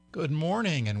Good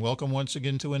morning and welcome once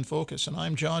again to In Focus. And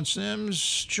I'm John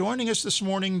Sims. Joining us this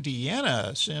morning,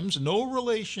 Deanna Sims. No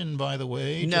relation, by the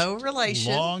way, No just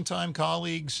relation. longtime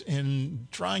colleagues in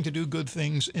trying to do good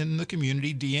things in the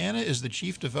community. Deanna is the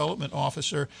Chief Development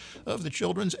Officer of the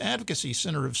Children's Advocacy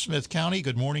Center of Smith County.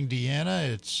 Good morning, Deanna.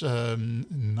 It's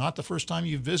not the first time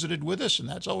you've visited with us, and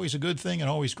that's always a good thing and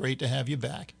always great to have you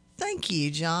back. Thank you,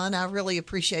 John. I really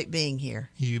appreciate being here.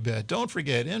 You bet. Don't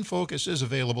forget, InFocus is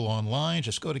available online.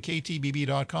 Just go to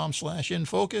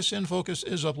ktbb.com/InFocus. InFocus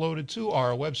is uploaded to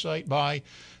our website by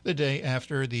the day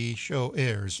after the show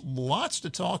airs. Lots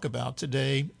to talk about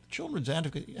today. Children's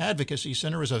Advocacy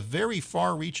Center is a very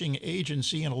far-reaching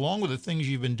agency, and along with the things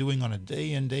you've been doing on a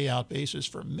day-in, day-out basis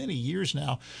for many years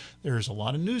now, there's a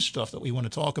lot of new stuff that we want to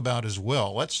talk about as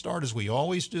well. Let's start, as we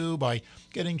always do, by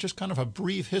getting just kind of a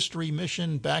brief history,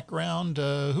 mission, background,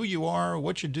 who you are,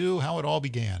 what you do, how it all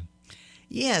began.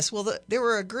 Yes, well, there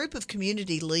were a group of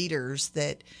community leaders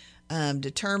that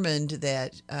determined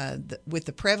that with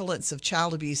the prevalence of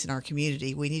child abuse in our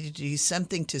community, we needed to do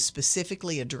something to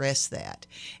specifically address that.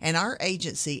 And our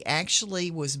agency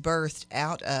actually was birthed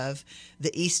out of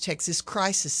the East Texas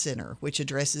Crisis Center, which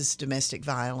addresses domestic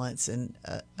violence and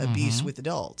abuse with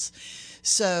adults.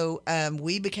 So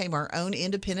we became our own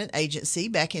independent agency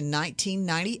back in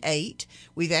 1998.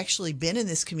 We've actually been in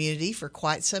this community for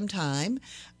quite some time.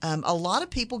 A lot of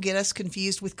people get us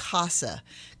confused with CASA.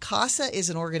 CASA is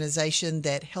an organization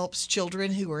that helps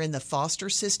children who are in the foster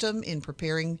system in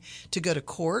preparing to go to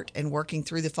court and working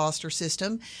through the foster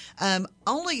system.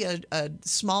 Only a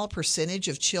small percentage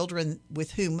of children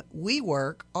with whom we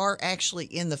work are actually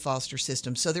in the foster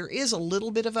system. So there is a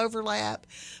little bit of overlap,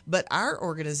 but our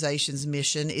organization's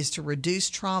mission is to reduce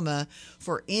trauma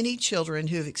for any children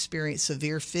who have experienced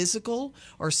severe physical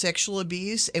or sexual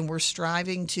abuse, and we're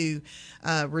striving to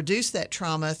reduce that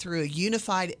trauma through a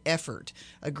unified effort.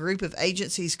 A group of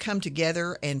agencies come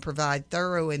together and provide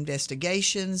thorough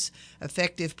investigations,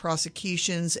 effective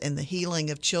prosecutions, and the healing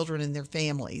of children and their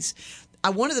families.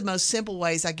 One of the most simple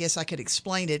ways I guess I could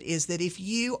explain it is that if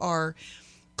you are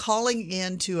calling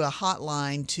into a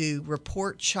hotline to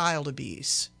report child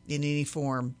abuse in any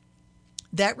form,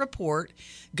 that report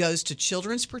goes to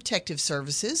Children's Protective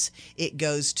Services, it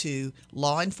goes to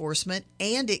law enforcement,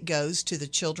 and it goes to the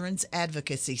Children's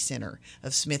Advocacy Center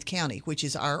of Smith County, which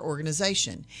is our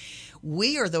organization.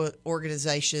 We are the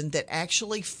organization that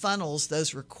actually funnels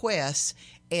those requests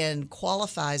and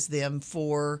qualifies them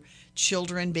for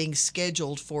children being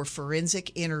scheduled for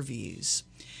forensic interviews.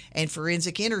 And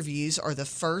forensic interviews are the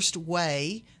first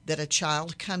way that a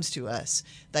child comes to us.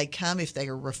 They come if they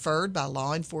are referred by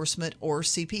law enforcement or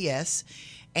CPS,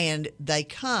 and they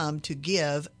come to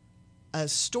give a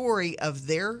story of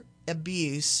their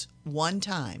abuse one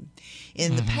time.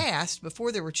 In the past,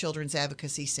 before there were children's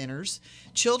advocacy centers,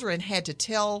 children had to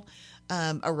tell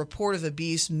a report of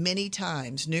abuse many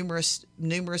times, numerous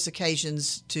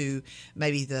occasions, to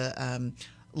maybe the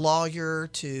lawyer,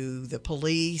 to the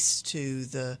police, to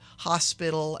the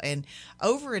hospital, and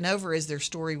over as their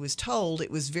story was told,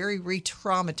 it was very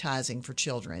re-traumatizing for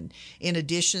children. In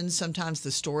addition, sometimes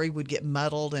the story would get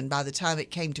muddled, and by the time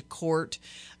it came to court,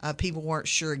 people weren't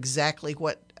sure exactly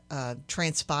what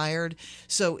transpired.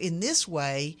 So in this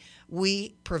way,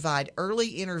 we provide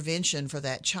early intervention for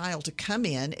that child to come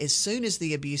in as soon as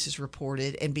the abuse is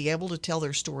reported and be able to tell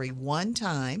their story one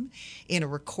time in a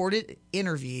recorded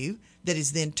interview that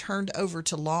is then turned over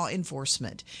to law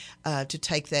enforcement to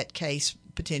take that case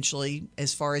potentially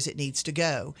as far as it needs to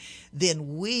go.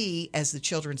 Then we, as the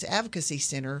Children's Advocacy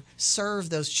Center, serve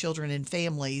those children and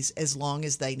families as long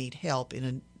as they need help in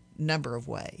a number of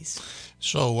ways.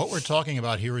 So what we're talking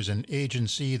about here is an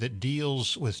agency that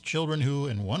deals with children who,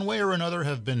 in one way or another,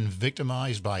 have been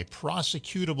victimized by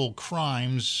prosecutable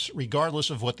crimes, regardless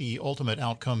of what the ultimate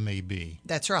outcome may be.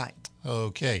 That's right.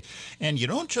 Okay. And you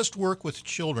don't just work with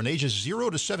children. Ages 0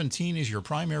 to 17 is your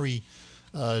primary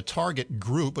target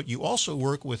group, but you also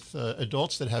work with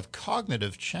adults that have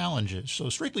cognitive challenges. So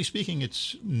strictly speaking,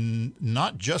 it's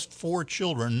not just for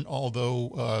children,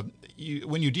 although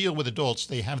when you deal with adults,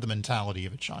 they have the mentality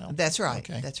of a child. That's right.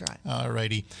 Okay. That's right. All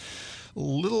righty.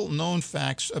 Little known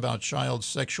facts about child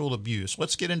sexual abuse.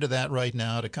 Let's get into that right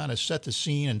now to kind of set the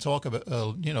scene and talk about, a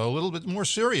little bit more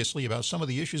seriously about some of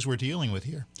the issues we're dealing with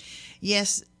here.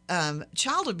 Yes.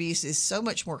 Child abuse is so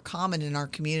much more common in our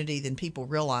community than people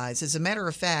realize. As a matter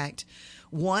of fact,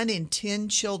 1 in 10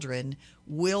 children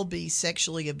will be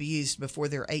sexually abused before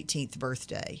their 18th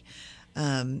birthday.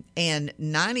 And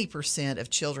 90% of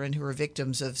children who are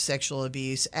victims of sexual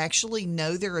abuse actually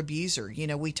know their abuser. You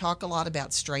know, we talk a lot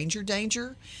about stranger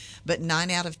danger, but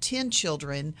 9 out of 10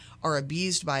 children are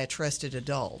abused by a trusted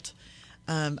adult.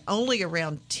 Only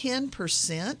around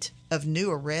 10% of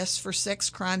new arrests for sex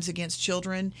crimes against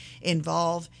children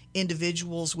involve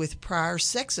individuals with prior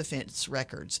sex offense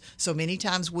records. So many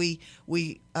times we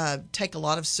take a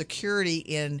lot of security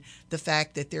in the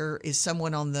fact that there is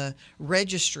someone on the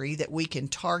registry that we can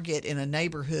target in a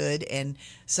neighborhood and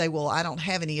say, well, I don't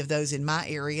have any of those in my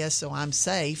area, so I'm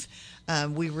safe.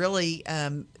 We really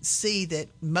see that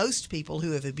most people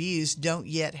who have abused don't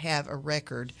yet have a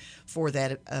record for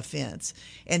that offense.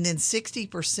 And then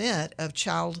 60% of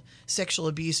child sexual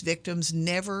abuse victims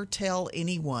never tell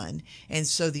anyone. And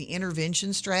so the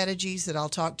intervention strategies that I'll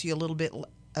talk to you a little bit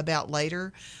about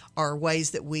later are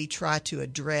ways that we try to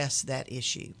address that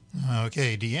issue.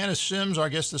 Okay, Deanna Sims, our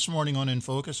guest this morning on In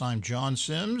Focus. I'm John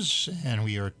Sims, and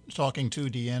we are talking to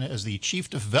Deanna as the Chief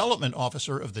Development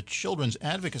Officer of the Children's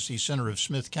Advocacy Center of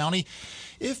Smith County.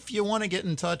 If you want to get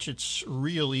in touch, it's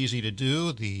real easy to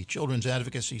do. The Children's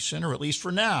Advocacy Center, at least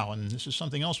for now, and this is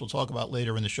something else we'll talk about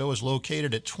later in the show, is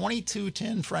located at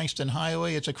 2210 Frankston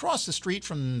Highway. It's across the street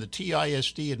from the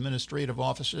TISD administrative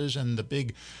offices and the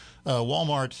big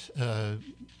Walmart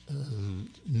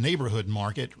neighborhood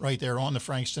market right there on the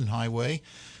Frankston Highway.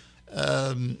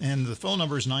 And the phone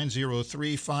number is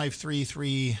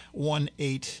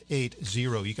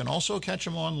 903-533-1880. You can also catch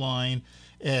them online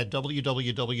at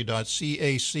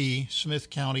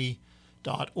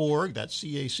www.cacsmithcounty.org. That's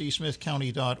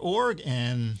cacsmithcounty.org.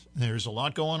 And there's a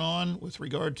lot going on with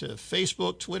regard to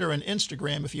Facebook, Twitter, and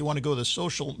Instagram if you want to go the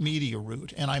social media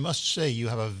route. And I must say, you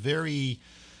have a very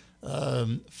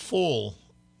full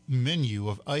menu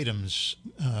of items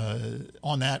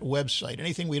on that website.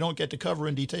 Anything we don't get to cover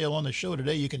in detail on the show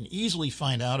today, you can easily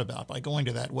find out about by going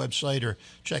to that website or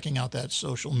checking out that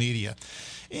social media.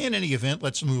 In any event,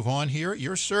 let's move on here.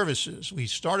 Your services. We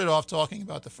started off talking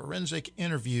about the forensic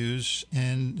interviews,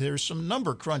 and there's some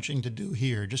number crunching to do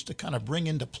here just to kind of bring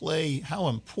into play how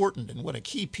important and what a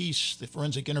key piece the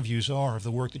forensic interviews are of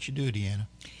the work that you do, Deanna.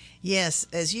 Yes,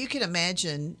 as you can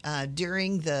imagine,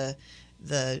 during the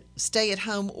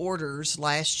stay-at-home orders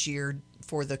last year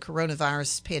for the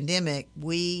coronavirus pandemic,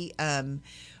 we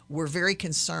were very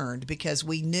concerned because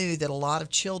we knew that a lot of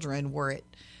children were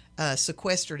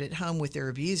sequestered at home with their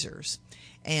abusers.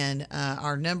 And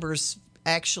our numbers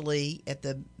actually at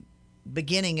the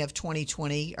beginning of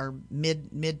 2020 or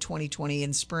mid 2020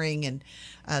 in spring and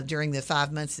during the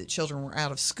 5 months that children were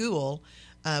out of school,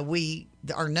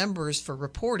 our numbers for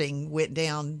reporting went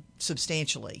down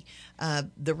substantially.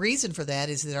 The reason for that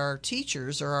is that our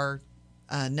teachers are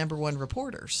our number one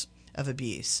reporters of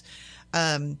abuse.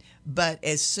 But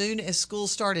as soon as school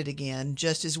started again,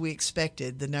 just as we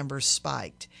expected, the numbers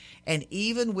spiked. And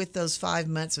even with those 5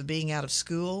 months of being out of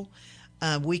school,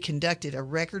 we conducted a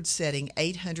record-setting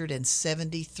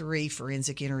 873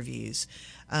 forensic interviews.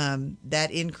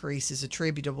 That increase is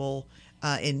attributable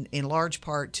in large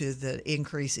part to the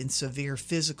increase in severe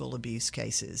physical abuse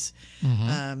cases.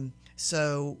 Mm-hmm.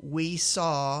 So we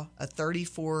saw a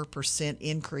 34%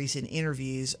 increase in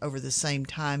interviews over the same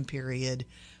time period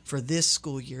for this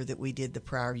school year that we did the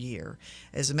prior year.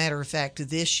 As a matter of fact,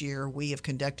 this year we have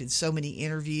conducted so many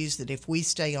interviews that if we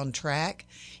stay on track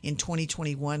in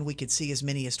 2021, we could see as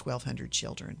many as 1,200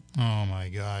 children. Oh my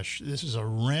gosh, this is a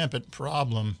rampant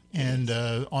problem. And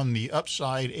on the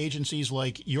upside, agencies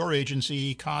like your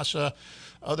agency, CASA,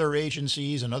 other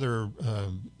agencies and other,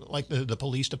 like the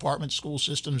police department, school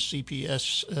systems,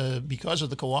 CPS, because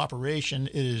of the cooperation,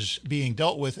 is being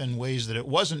dealt with in ways that it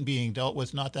wasn't being dealt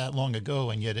with not that long ago,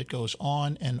 and yet it goes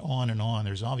on and on and on.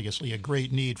 There's obviously a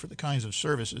great need for the kinds of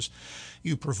services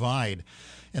you provide.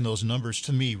 And those numbers,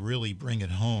 to me, really bring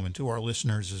it home, and to our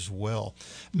listeners as well.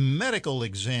 Medical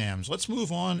exams. Let's move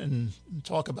on and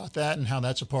talk about that and how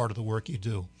that's a part of the work you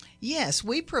do. Yes,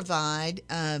 we provide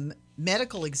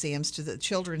medical exams to the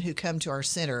children who come to our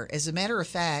center. As a matter of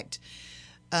fact,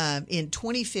 in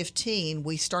 2015,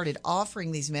 we started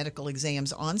offering these medical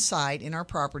exams on site in our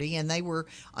property, and they were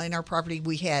in our property.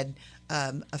 We had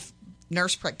a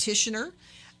nurse practitioner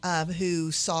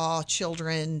who saw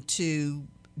children to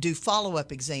do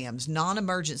follow-up exams,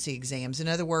 non-emergency exams. In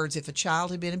other words, if a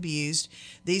child had been abused,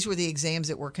 these were the exams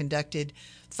that were conducted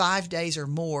 5 days or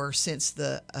more since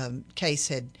the case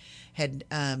had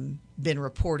been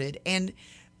reported. And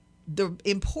the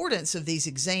importance of these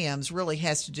exams really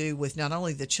has to do with not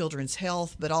only the children's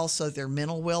health, but also their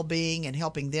mental well-being and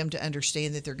helping them to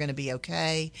understand that they're going to be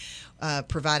okay,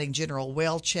 providing general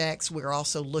well checks. We're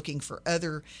also looking for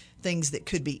other things that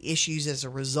could be issues as a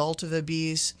result of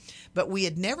abuse. But we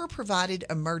had never provided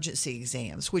emergency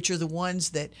exams, which are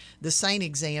the SANE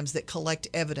exams that collect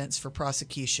evidence for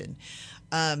prosecution.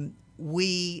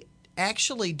 We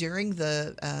actually, during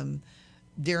the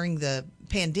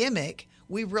pandemic,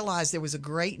 we realized there was a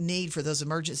great need for those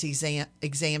emergency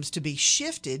exams to be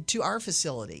shifted to our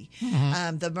facility.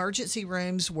 The emergency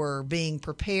rooms were being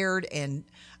prepared and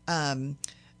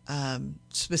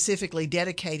specifically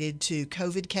dedicated to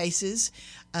COVID cases.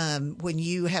 When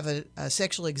you have a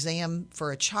sexual exam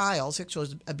for a child, sexual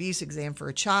abuse exam for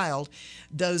a child,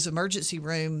 those emergency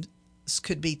rooms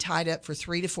could be tied up for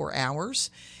 3 to 4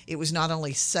 hours. It was not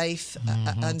only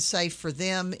unsafe for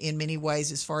them in many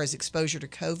ways as far as exposure to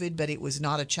COVID, but it was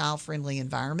not a child-friendly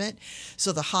environment.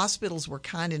 So the hospitals were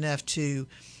kind enough to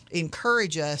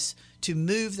encourage us to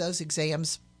move those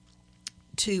exams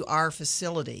to our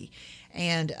facility.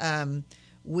 And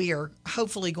we are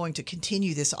hopefully going to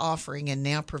continue this offering and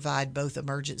now provide both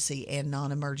emergency and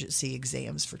non-emergency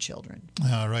exams for children.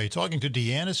 All right. Talking to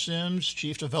Deanna Sims,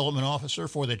 Chief Development Officer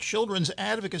for the Children's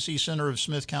Advocacy Center of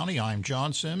Smith County. I'm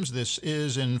John Sims. This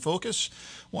is In Focus.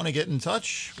 Want to get in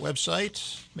touch?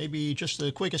 Website, maybe just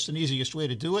the quickest and easiest way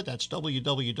to do it. That's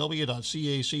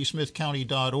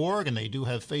www.cacsmithcounty.org. And they do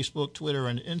have Facebook, Twitter,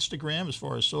 and Instagram as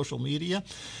far as social media.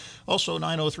 Also,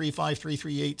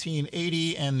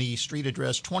 903-533-1880 and the street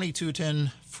address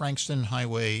 2210 Frankston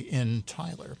Highway in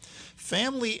Tyler.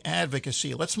 Family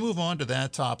advocacy. Let's move on to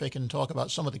that topic and talk about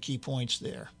some of the key points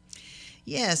there.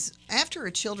 Yes, after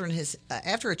a child has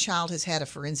had a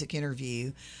forensic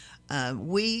interview,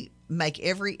 we make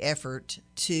every effort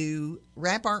to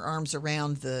wrap our arms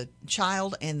around the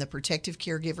child and the protective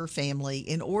caregiver family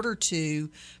in order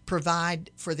to provide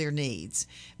for their needs.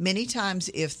 Many times,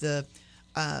 if the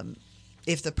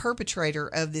perpetrator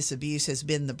of this abuse has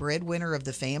been the breadwinner of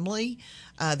the family,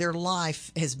 their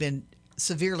life has been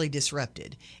severely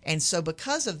disrupted. And so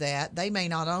because of that, they may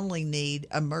not only need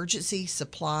emergency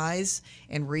supplies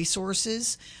and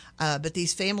resources, but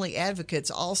these family advocates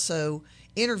also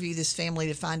interview this family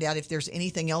to find out if there's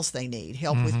anything else they need,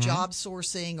 help with job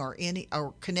sourcing or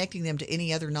connecting them to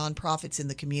any other nonprofits in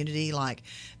the community like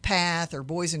PATH or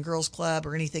Boys and Girls Club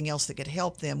or anything else that could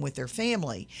help them with their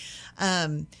family.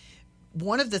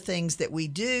 One of the things that we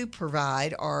do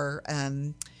provide are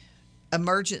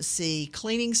emergency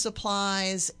cleaning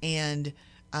supplies, and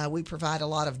we provide a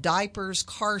lot of diapers,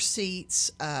 car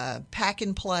seats, pack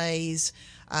and plays,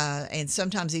 and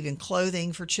sometimes even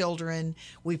clothing for children.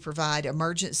 We provide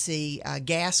emergency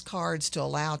gas cards to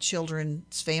allow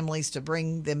children's families to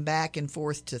bring them back and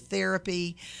forth to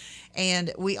therapy.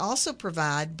 And we also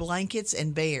provide blankets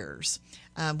and bears.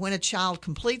 When a child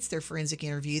completes their forensic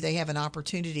interview, they have an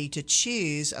opportunity to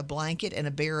choose a blanket and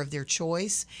a bear of their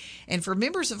choice. And for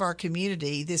members of our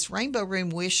community, this Rainbow Room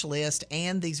wish list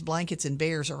and these blankets and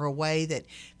bears are a way that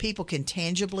people can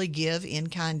tangibly give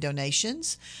in-kind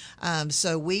donations.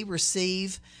 So we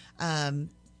receive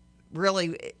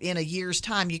really in a year's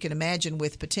time, you can imagine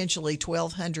with potentially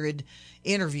 1,200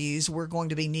 interviews, we're going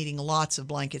to be needing lots of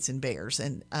blankets and bears.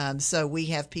 And so we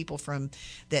have people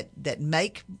that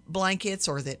make blankets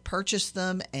or that purchase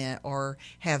them or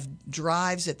have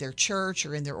drives at their church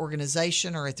or in their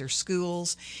organization or at their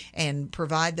schools and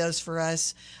provide those for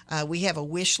us. We have a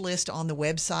wish list on the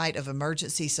website of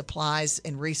emergency supplies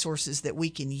and resources that we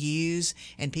can use,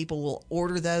 and people will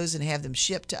order those and have them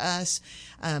shipped to us.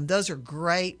 Those are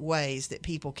great ways that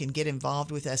people can get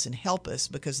involved with us and help us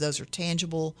because those are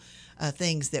tangible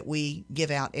things that we give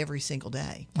out every single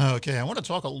day. Okay, I want to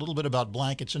talk a little bit about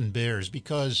blankets and bears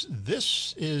because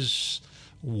this is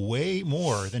way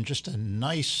more than just a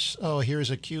nice,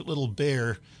 here's a cute little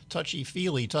bear,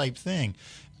 touchy-feely type thing.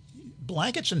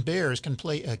 Blankets and bears can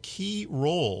play a key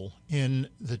role in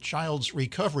the child's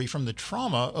recovery from the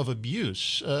trauma of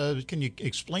abuse. Can you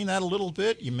explain that a little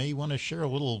bit? You may want to share a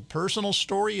little personal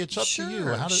story. It's up to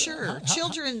you. Sure.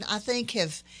 Children, I think,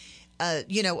 have...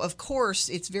 of course,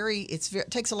 it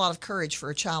takes a lot of courage for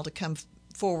a child to come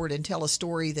forward and tell a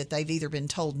story that they've either been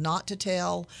told not to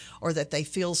tell or that they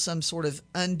feel some sort of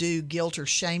undue guilt or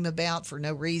shame about for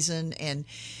no reason. And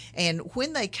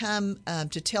when they come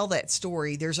to tell that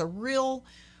story, there's a real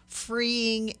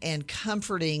freeing and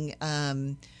comforting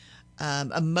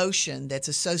emotion that's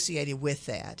associated with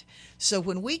that. So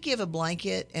when we give a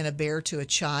blanket and a bear to a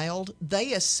child,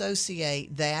 they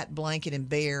associate that blanket and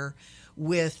bear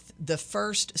with the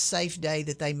first safe day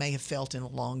that they may have felt in a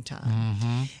long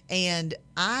time. And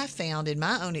I found in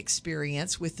my own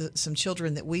experience with some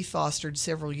children that we fostered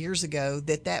several years ago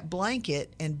that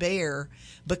blanket and bear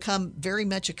become very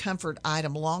much a comfort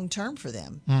item long term for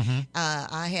them.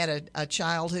 I had a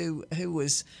child who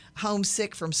was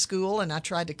homesick from school, and I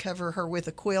tried to cover her with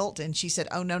a quilt, and she said,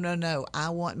 "Oh, no, I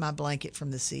want my blanket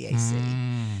from the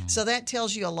CAC." So that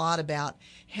tells you a lot about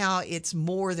how it's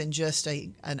more than just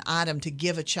an item to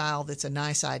give a child that's a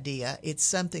nice idea. It's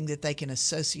something that they can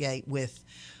associate with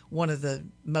one of the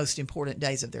most important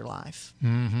days of their life.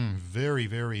 Very,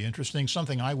 very interesting.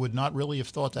 Something I would not really have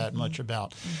thought that much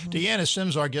about. Deanna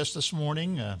Sims, our guest this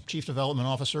morning, Chief Development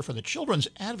Officer for the Children's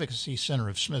Advocacy Center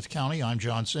of Smith County. I'm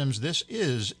John Sims. This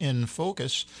is In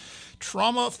Focus.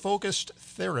 Trauma-focused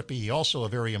therapy, also a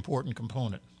very important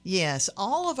component. Yes,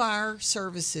 all of our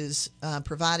services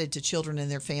provided to children and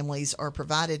their families are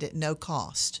provided at no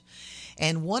cost.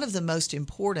 And one of the most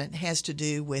important has to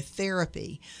do with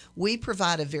therapy. We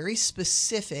provide a very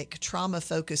specific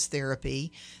trauma-focused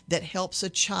therapy that helps a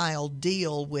child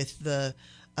deal with the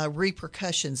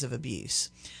repercussions of abuse.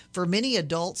 For many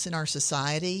adults in our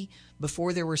society,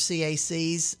 before there were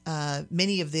CACs,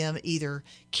 many of them either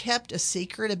kept a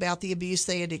secret about the abuse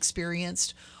they had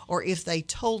experienced, or if they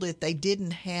told it, they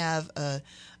didn't have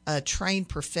a trained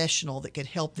professional that could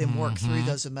help them work through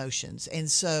those emotions. And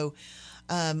so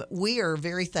we are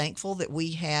very thankful that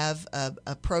we have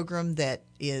a program that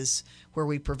is where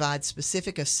we provide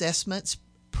specific assessments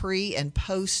pre and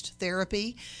post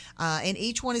therapy, and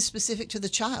each one is specific to the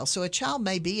child. So a child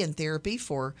may be in therapy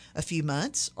for a few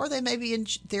months, or they may be in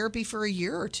therapy for a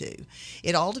year or two.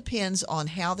 It all depends on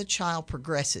how the child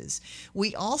progresses.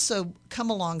 We also come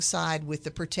alongside with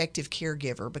the protective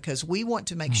caregiver because we want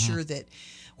to make sure that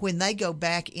when they go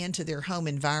back into their home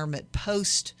environment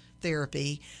post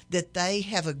therapy, that they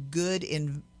have a good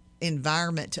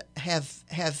environment to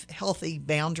have healthy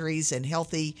boundaries and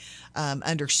healthy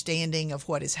understanding of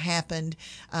what has happened.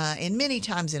 And many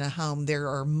times in a home, there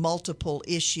are multiple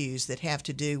issues that have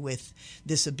to do with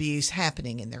this abuse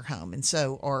happening in their home, and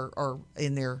so or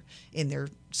in their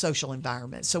social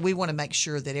environment. So we want to make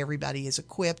sure that everybody is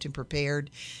equipped and prepared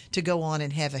to go on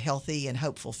and have a healthy and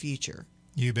hopeful future.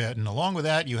 You bet. And along with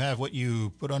that, you have what you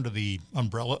put under the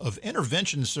umbrella of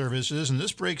intervention services, and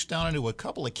this breaks down into a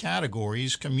couple of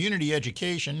categories: community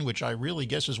education, which I really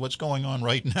guess is what's going on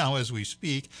right now as we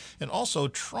speak, and also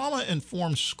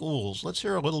trauma-informed schools. Let's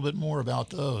hear a little bit more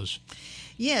about those.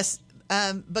 Yes,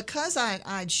 because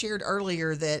I'd shared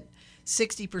earlier that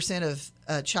 60%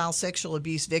 of child sexual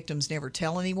abuse victims never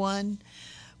tell anyone,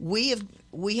 we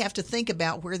have to think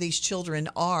about where these children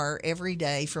are every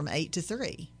day from 8 to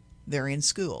 3. They're in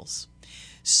schools.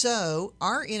 So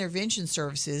our intervention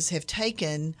services have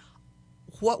taken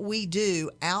what we do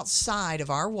outside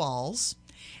of our walls,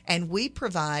 and we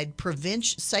provide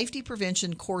safety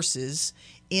prevention courses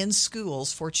in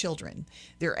schools for children.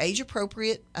 They're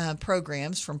age-appropriate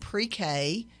programs from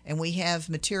pre-K, and we have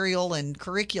material and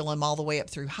curriculum all the way up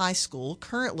through high school.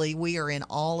 Currently, we are in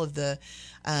all of the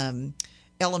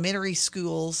elementary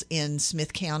schools in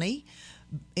Smith County.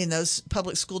 In those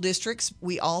public school districts,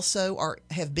 we also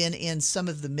have been in some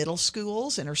of the middle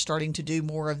schools and are starting to do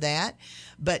more of that.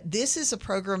 But this is a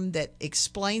program that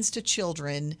explains to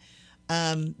children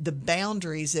the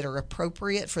boundaries that are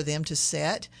appropriate for them to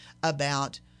set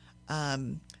about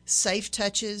safe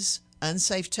touches,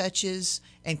 unsafe touches,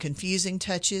 and confusing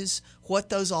touches, what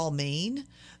those all mean,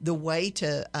 the way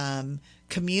to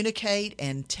communicate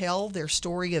and tell their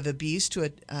story of abuse to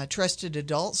a trusted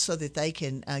adult so that they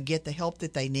can get the help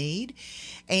that they need.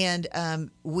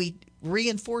 And we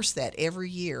reinforce that every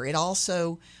year. It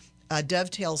also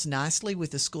dovetails nicely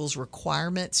with the school's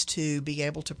requirements to be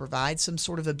able to provide some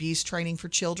sort of abuse training for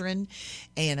children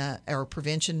and or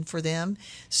prevention for them.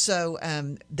 So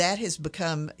that has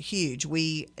become huge.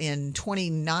 We, in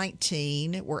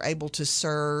 2019, were able to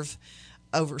serve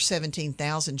over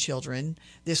 17,000 children.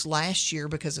 This last year,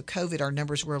 because of COVID, our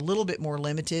numbers were a little bit more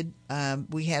limited.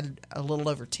 We had a little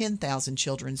over 10,000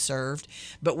 children served,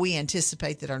 but we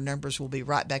anticipate that our numbers will be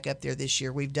right back up there this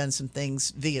year. We've done some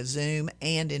things via Zoom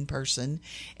and in person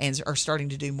and are starting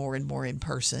to do more and more in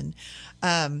person.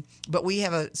 But we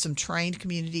have some trained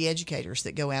community educators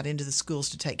that go out into the schools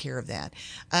to take care of that.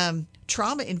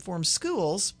 Trauma-informed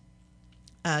schools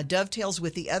dovetails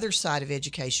with the other side of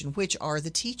education, which are the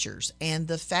teachers and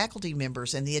the faculty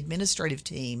members and the administrative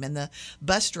team and the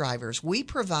bus drivers. We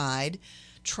provide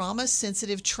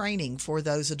trauma-sensitive training for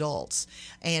those adults,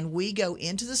 and we go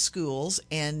into the schools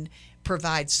and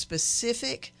provide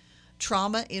specific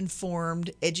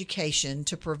trauma-informed education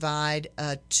to provide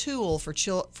a tool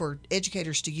for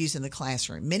educators to use in the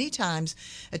classroom. Many times,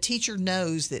 a teacher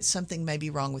knows that something may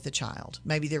be wrong with a child.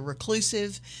 Maybe they're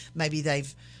reclusive, maybe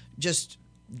they've just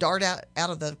dart out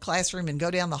of the classroom and go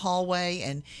down the hallway.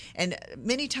 And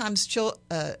many times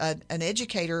an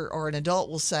educator or an adult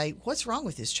will say, what's wrong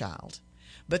with this child?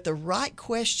 But the right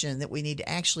question that we need to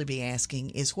actually be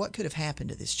asking is, what could have happened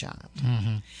to this child?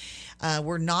 Mm-hmm.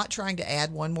 We're not trying to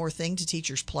add one more thing to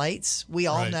teachers' plates. We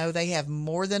all know they have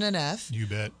more than enough. You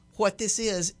bet. What this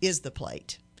is the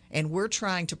plate. and we're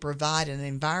trying to provide an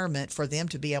environment for them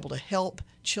to be able to help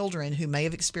children who may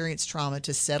have experienced trauma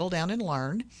to settle down and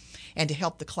learn, and to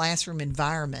help the classroom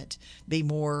environment be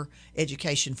more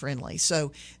education friendly.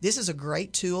 So this is a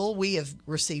great tool. We have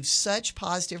received such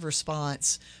positive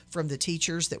response from the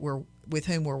teachers that with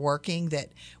whom we're working that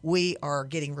we are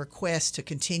getting requests to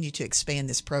continue to expand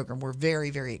this program. We're very,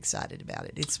 very excited about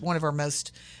it. It's one of our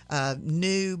most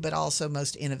new but also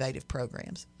most innovative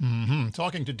programs.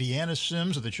 Talking to Deanna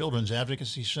Sims of the Children's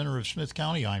Advocacy Center of Smith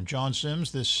County. I'm John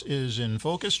Sims. This is In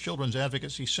Focus, Children's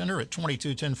Advocacy Center at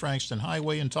 2210 Frankston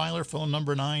Highway in Tyler. Phone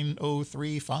number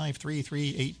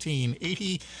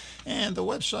 903-533-1880. And the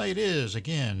website is,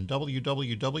 again,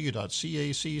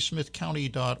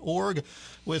 www.cacsmithcounty.org,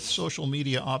 with social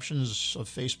media options of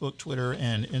Facebook, Twitter,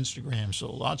 and Instagram.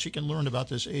 So lots you can learn about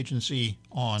this agency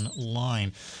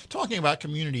online. Talking about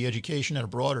community education in a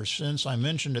broader sense, I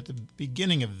mentioned at the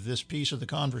beginning of this piece of the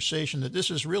conversation that this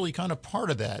is really kind of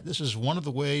part of that. This is one of the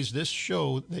ways, this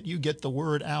show, that you get the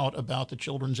word out about the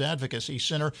Children's Advocacy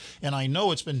Center. And I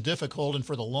know it's been difficult and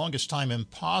for the longest time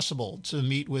impossible to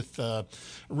meet with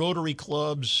Rotary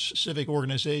clubs, civic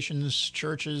organizations,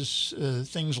 churches,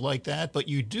 things like that. But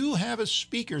you do have a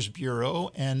Speakers Bureau,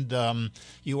 and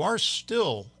you are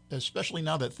still, especially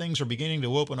now that things are beginning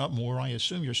to open up more, I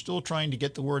assume you're still trying to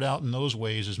get the word out in those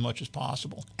ways as much as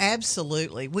possible.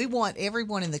 Absolutely. We want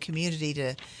everyone in the community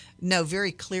to know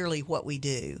very clearly what we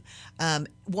do.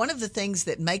 One of the things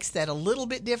that makes that a little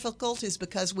bit difficult is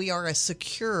because we are a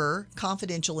secure,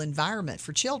 confidential environment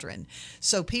for children.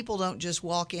 So people don't just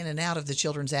walk in and out of the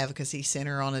Children's Advocacy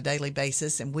Center on a daily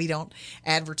basis, and we don't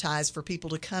advertise for people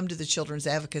to come to the Children's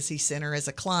Advocacy Center as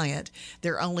a client.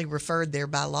 They're only referred there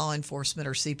by law enforcement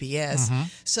or CPS.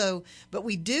 So, but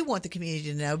we do want the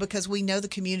community to know, because we know the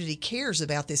community cares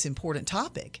about this important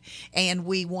topic, and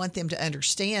we want them to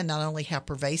understand not only how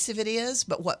pervasive it is,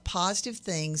 but what positive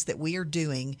things that we are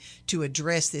doing to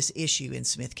address this issue in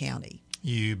Smith County.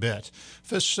 You bet.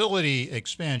 Facility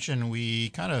expansion. We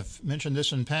kind of mentioned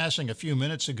this in passing a few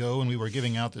minutes ago when we were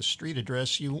giving out the street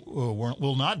address. You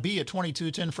will not be at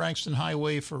 2210 Frankston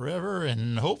Highway forever,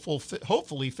 and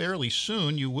hopefully fairly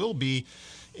soon you will be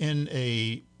in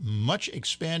a much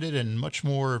expanded and much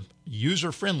more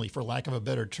user-friendly, for lack of a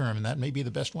better term, and that may be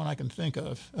the best one I can think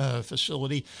of,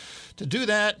 facility. To do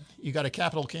that, you got a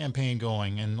capital campaign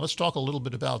going, and let's talk a little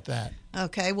bit about that.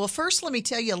 Okay, well, first let me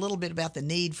tell you a little bit about the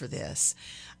need for this.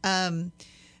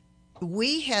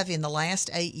 We have, in the last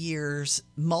 8 years,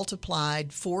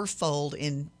 multiplied fourfold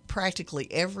in practically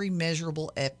every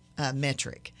measurable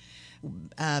metric.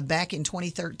 Back in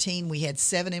 2013, we had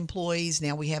 7 employees.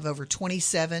 Now we have over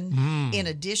 27. In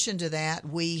addition to that,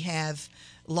 we have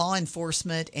law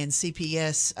enforcement and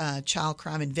CPS child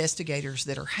crime investigators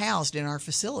that are housed in our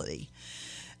facility.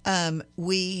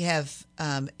 We've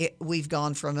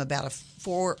gone from about a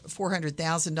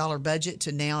 $400,000 budget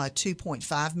to now a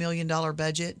 $2.5 million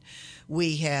budget.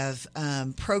 We have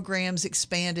programs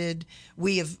expanded.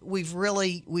 We've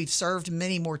served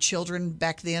many more children.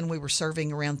 Back then, we were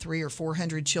serving around 300 or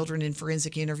 400 children in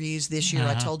forensic interviews. This year,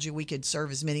 I told you we could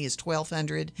serve as many as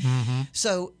 1,200.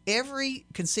 So every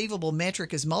conceivable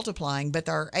metric is multiplying, but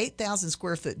our 8,000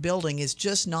 square foot building is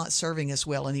just not serving us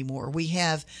well anymore. We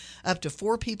have up to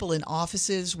 4 people in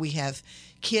offices. We have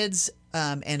kids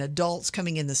and adults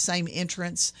coming in the same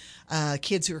entrance.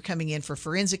 Kids who are coming in for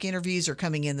forensic interviews are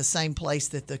coming in the same place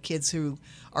that the kids who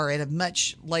are at a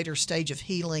much later stage of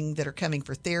healing that are coming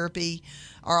for therapy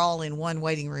are all in one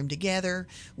waiting room together.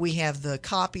 We have the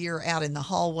copier out in the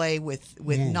hallway with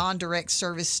non-direct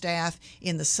service staff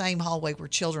in the same hallway where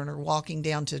children are walking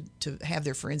down to have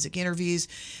their forensic interviews.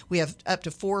 We have up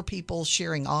to 4 people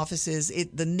sharing offices.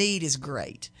 The need is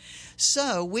great.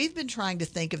 So we've been trying to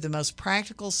think of the most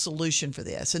practical solution for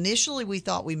this. Initially, we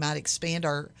thought we might expand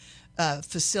our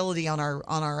facility on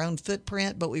our own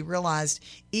footprint, but we realized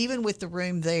even with the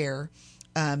room there,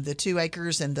 the 2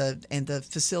 acres and the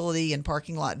facility and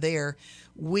parking lot there,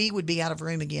 we would be out of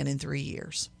room again in 3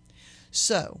 years.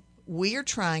 So we are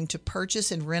trying to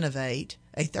purchase and renovate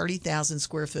a 30,000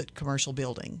 square foot commercial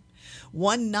building.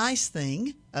 One nice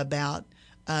thing about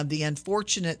the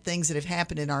unfortunate things that have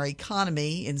happened in our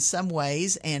economy in some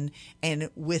ways, and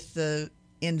with the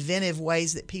inventive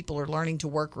ways that people are learning to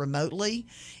work remotely,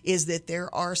 is that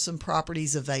there are some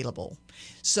properties available.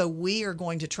 So we are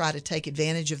going to try to take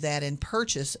advantage of that and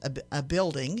purchase a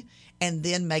building and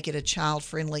then make it a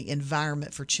child-friendly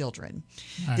environment for children.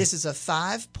 Right. This is a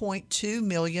 $5.2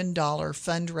 million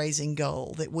fundraising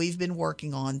goal that we've been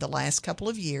working on the last couple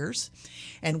of years,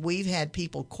 and we've had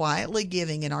people quietly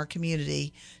giving in our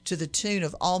community to the tune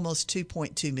of almost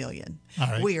 $2.2 million.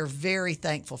 Right. We are very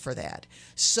thankful for that.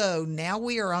 So now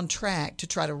we are on track to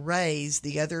try to raise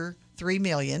the other $3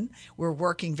 million. We're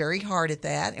working very hard at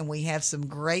that, and we have some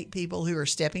great people who are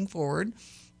stepping forward.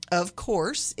 Of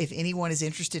course, if anyone is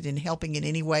interested in helping in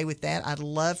any way with that, I'd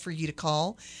love for you to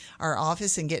call our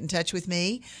office and get in touch with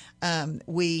me.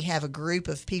 We have a group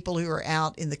of people who are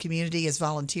out in the community as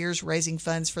volunteers raising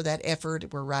funds for that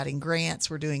effort. We're writing grants.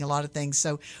 We're doing a lot of things.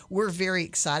 So we're very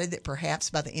excited that perhaps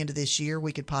by the end of this year,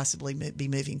 we could possibly be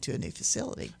moving to a new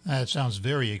facility. That sounds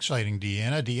very exciting,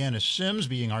 Deanna. Deanna Sims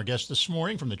being our guest this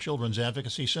morning from the Children's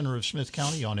Advocacy Center of Smith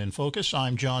County on In Focus.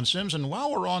 I'm John Sims, and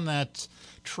while we're on that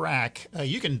track,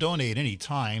 you can donate any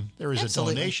time. There is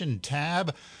Absolutely. a donation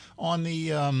tab on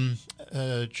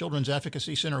the Children's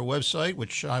Advocacy Center website,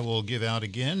 which I will give out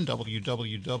again,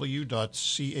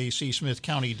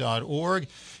 www.cacsmithcounty.org.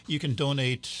 You can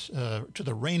donate to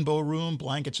the Rainbow Room,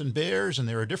 Blankets and Bears, and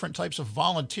there are different types of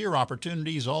volunteer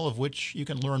opportunities, all of which you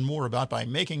can learn more about by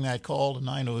making that call to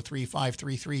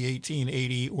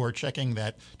 903-533-1880 or checking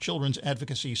that Children's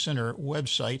Advocacy Center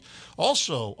website.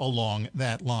 Also along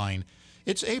that line,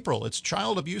 it's April. It's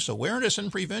Child Abuse Awareness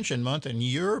and Prevention Month, and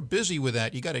you're busy with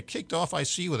that. You got it kicked off, I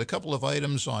see, with a couple of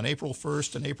items on April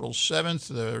 1st and April 7th,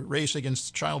 the Race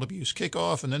Against Child Abuse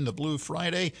kickoff, and then the Blue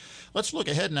Friday. Let's look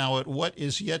ahead now at what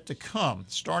is yet to come.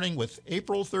 Starting with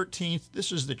April 13th,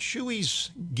 this is the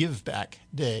Chuy's Give Back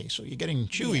Day. So you're getting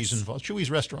Chuy's involved, Chuy's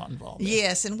restaurant involved.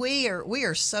 Yes, and we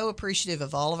are so appreciative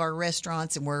of all of our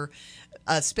restaurants, and we're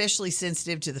especially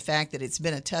sensitive to the fact that it's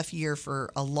been a tough year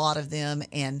for a lot of them.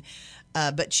 And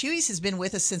but Chuy's has been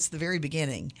with us since the very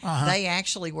beginning. They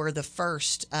actually were the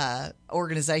first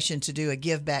organization to do a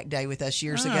Give Back Day with us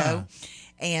years ago.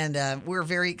 And we're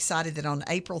very excited that on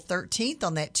April 13th,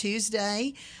 on that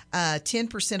Tuesday,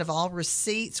 10% of all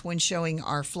receipts when showing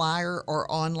our flyer or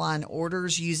online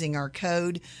orders using our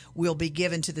code will be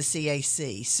given to the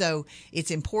CAC. So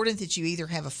it's important that you either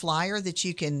have a flyer that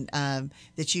you can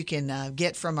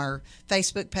get from our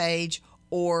Facebook page,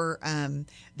 or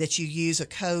that you use a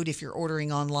code if you're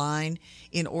ordering online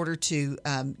in order to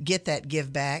get that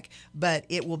give back. But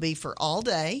it will be for all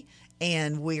day,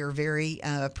 and we are very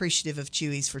appreciative of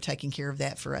Chuy's for taking care of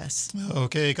that for us.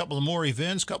 Okay, a couple of more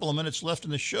events, couple of minutes left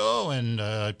in the show, and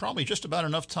probably just about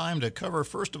enough time to cover,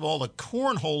 first of all, the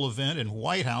Cornhole event in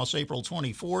White House, April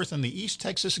 24th, and the East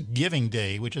Texas Giving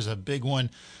Day, which is a big one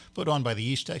put on by the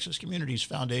East Texas Communities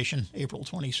Foundation, April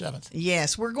 27th.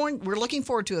 Yes, we're looking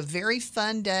forward to a very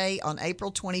fun day on April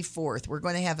 24th. We're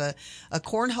going to have a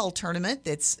cornhole tournament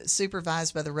that's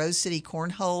supervised by the Rose City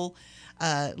Cornhole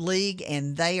League,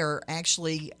 and they are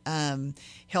actually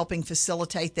helping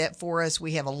facilitate that for us.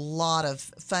 We have a lot of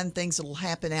fun things that will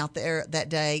happen out there that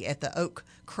day at the Oak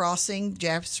Crossing,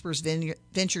 Jasper's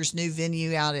Venture's new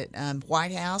venue out at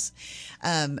White House.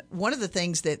 One of the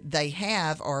things that they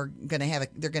have they're going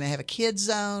to have a kids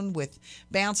zone with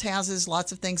bounce houses,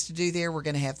 lots of things to do there. We're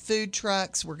going to have food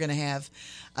trucks. We're going to have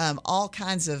all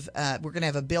kinds of. We're going to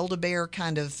have a Build-A-Bear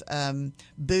kind of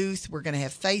booth. We're going to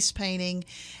have face painting,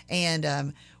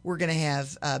 and we're going to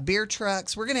have beer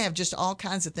trucks. We're going to have just all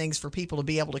kinds of things for people to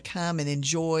be able to come and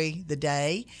enjoy the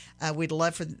day. We'd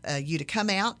love for you to come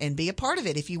out and be a part of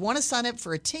it. If you want to sign up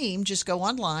for a team, just go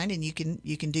online and you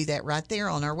can do that right there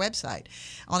on our website.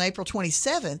 On April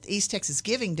 27th, East Texas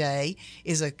Giving Day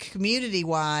is a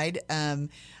community-wide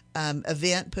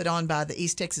event put on by the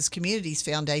East Texas Communities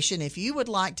Foundation. If you would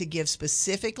like to give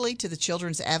specifically to the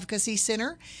Children's Advocacy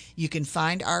Center, you can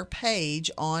find our page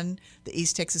on the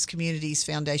East Texas Communities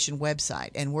Foundation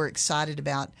website, and we're excited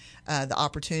about the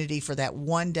opportunity for that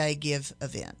one-day give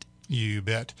event. You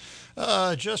bet.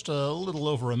 Just a little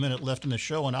over a minute left in the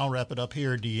show, and I'll wrap it up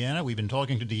here, Deanna. We've been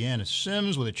talking to Deanna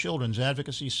Sims with the Children's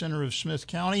Advocacy Center of Smith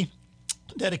County,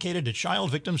 dedicated to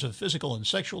child victims of physical and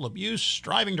sexual abuse,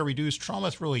 striving to reduce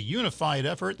trauma through a unified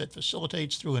effort that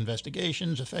facilitates through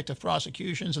investigations, effective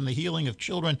prosecutions, and the healing of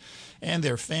children and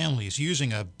their families,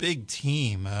 using a big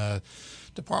team.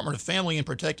 Department of Family and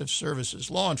Protective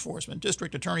Services, law enforcement,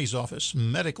 district attorney's office,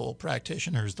 medical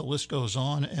practitioners. The list goes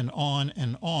on and on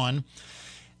and on.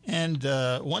 And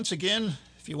once again,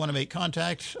 if you want to make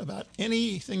contact about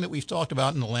anything that we've talked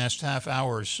about in the last half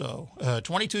hour or so.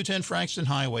 2210 Frankston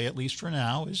Highway, at least for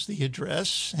now, is the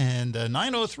address, and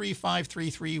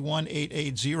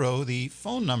 903-533-1880, the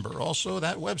phone number. Also,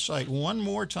 that website, one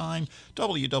more time,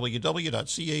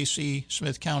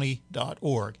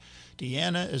 www.cacsmithcounty.org.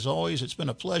 Deanna, as always, it's been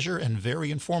a pleasure and very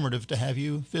informative to have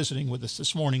you visiting with us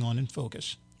this morning on In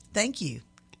Focus. Thank you.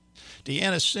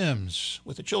 Deanna Sims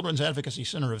with the Children's Advocacy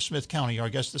Center of Smith County, our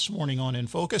guest this morning on In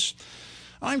Focus.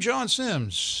 I'm John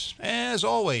Sims. As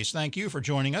always, thank you for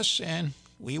joining us, and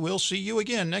we will see you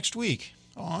again next week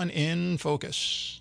on In Focus.